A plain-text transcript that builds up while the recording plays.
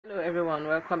everyone,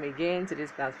 welcome again to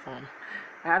this platform.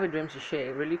 I have a dream to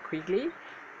share really quickly.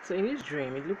 So in this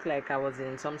dream, it looked like I was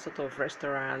in some sort of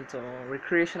restaurant or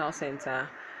recreational center,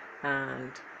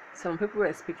 and some people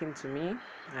were speaking to me,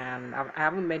 and I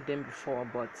haven't met them before,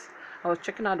 but I was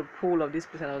checking out the pool of this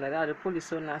place, and I was like, "Oh, the pool is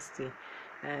so nasty,"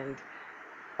 and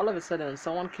all of a sudden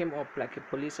someone came up like a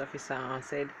police officer and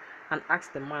said and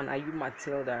asked the man, "Are you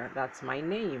Matilda? That's my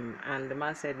name." And the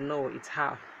man said, "No, it's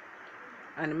her."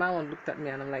 And the man looked at me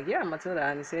and I'm like, "Yeah, Matilda."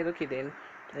 And he said, "Okay, then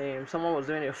someone was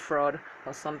doing a fraud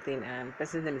or something, and the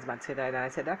person's name is Matilda." And I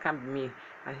said, "That can't be me."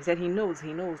 And he said, he knows,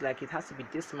 like it has to be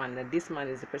this man, that this man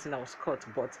is the person that was caught.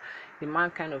 But the man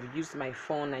kind of used my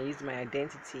phone and used my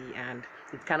identity, and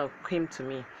it kind of came to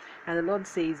me. And the Lord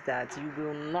says that you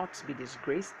will not be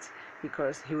disgraced,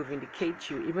 because he will vindicate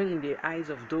you even in the eyes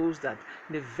of those that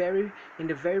in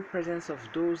the very presence of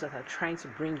those that are trying to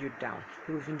bring you down.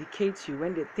 He will vindicate you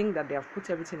when they think that they have put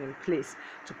everything in place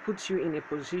to put you in a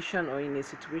position or in a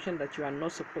situation that you are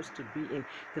not supposed to be in.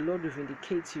 The Lord will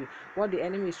vindicate you. What the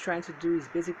enemy is trying to do is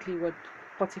basically what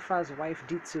Potiphar's wife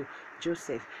did to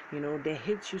Joseph. They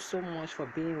hate you so much for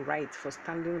being right, for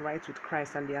standing right with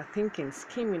Christ, and they are thinking,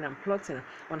 scheming and plotting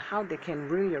on how they can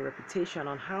ruin your reputation,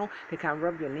 on how they can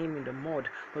rub your name in the mud.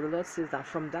 But the Lord says that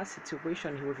from that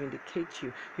situation he will vindicate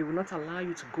you. He will not allow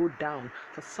you to go down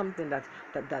for something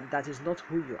that is not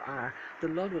who you are. The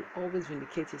Lord will always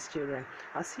vindicate his children.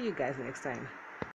 I'll see you guys next time.